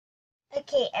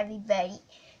Okay, everybody.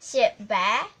 So,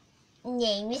 Ba,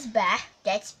 name is Ba.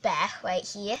 That's Ba right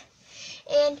here.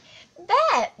 And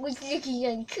Ba was looking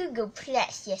on Google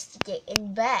Plus yesterday,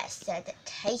 and Ba saw that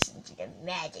Tyson did a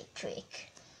magic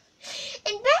trick.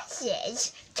 And Ba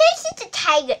says, Tyson's a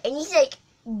tiger, and he's like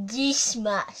this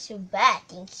smart, so Ba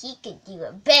thinks he could do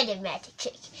a better magic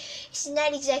trick. It's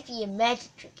not exactly a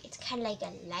magic trick, it's kind of like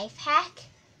a life hack.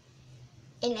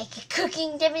 And like a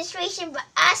cooking demonstration, but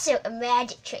also a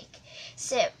magic trick.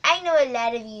 So I know a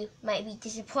lot of you might be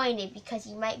disappointed because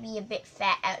you might be a bit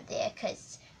fat out there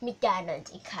because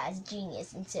McDonald's and Cars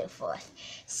Juniors and so forth.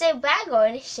 So I'm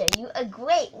going to show you a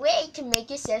great way to make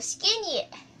yourself skinnier.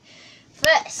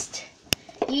 First,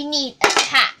 you need a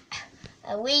top,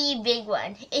 a really big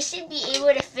one. It should be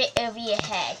able to fit over your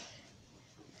head.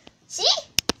 See?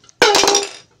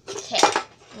 Okay,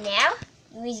 now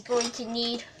you're going to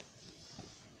need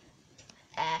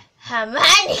a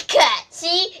harmonica.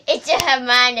 See? It's a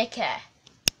harmonica.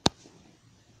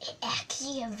 It's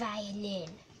actually a violin.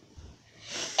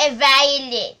 A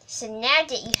violin. So now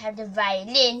that you have the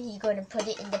violin, you're going to put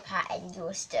it in the pot and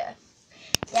you'll stir.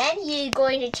 Then you're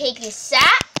going to take your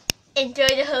sock and throw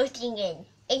the whole thing in,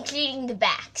 including the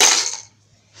backs.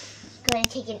 You're going to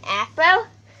take an apple,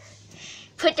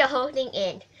 put the whole thing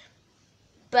in.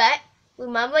 But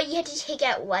remember, you have to take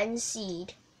out one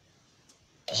seed.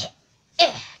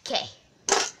 Okay.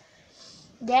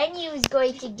 Then you is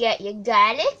going to get your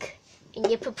garlic and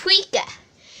your paprika.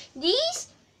 These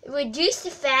reduce the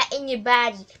fat in your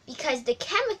body because the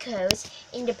chemicals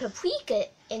in the paprika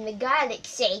and the garlic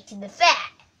say to the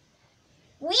fat,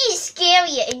 we is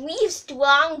scarier and we have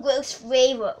strong, gross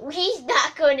flavor. We's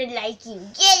not going to like you.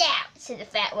 Get out! So the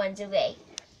fat one's away.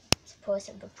 So pour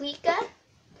some paprika,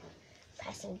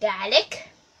 put some garlic,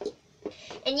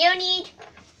 and you'll need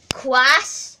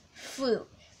quass fruit.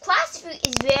 Quass fruit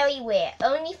is very rare,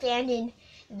 only found in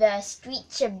the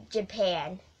streets of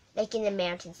Japan, like in the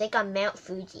mountains, like on Mount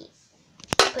Fuji.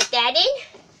 Put that in,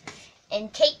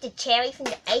 and take the cherry from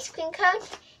the ice cream cone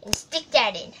and stick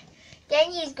that in.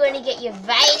 Then you're going to get your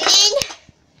violin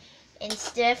and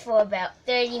stir for about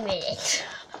 30 minutes.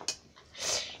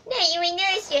 Now you may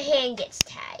notice your hand gets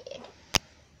tired.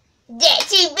 That's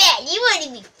too bad. You want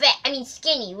to be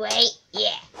skinny, right?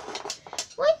 Yeah.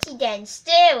 Once you're done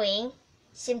stirring,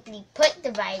 simply put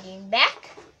the violin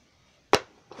back,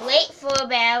 wait for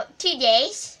about 2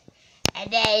 days,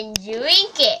 and then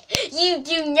drink it. You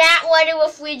do not want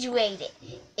to refrigerate it.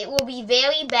 It will be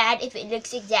very bad if it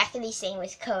looks exactly the same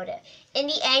as Coda. In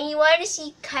the end, you want to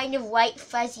see kind of white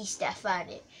fuzzy stuff on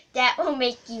it. That will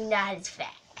make you not as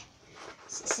fat.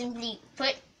 So simply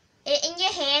put it in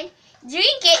your hand,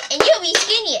 drink it, and you'll be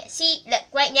skinnier. See, look,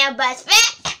 right now Buzz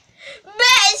fat.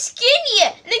 Buzz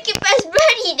skinnier. Look at Buzz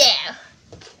body now.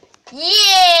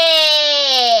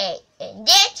 Yay! And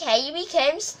that's how you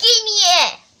become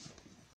skinnier.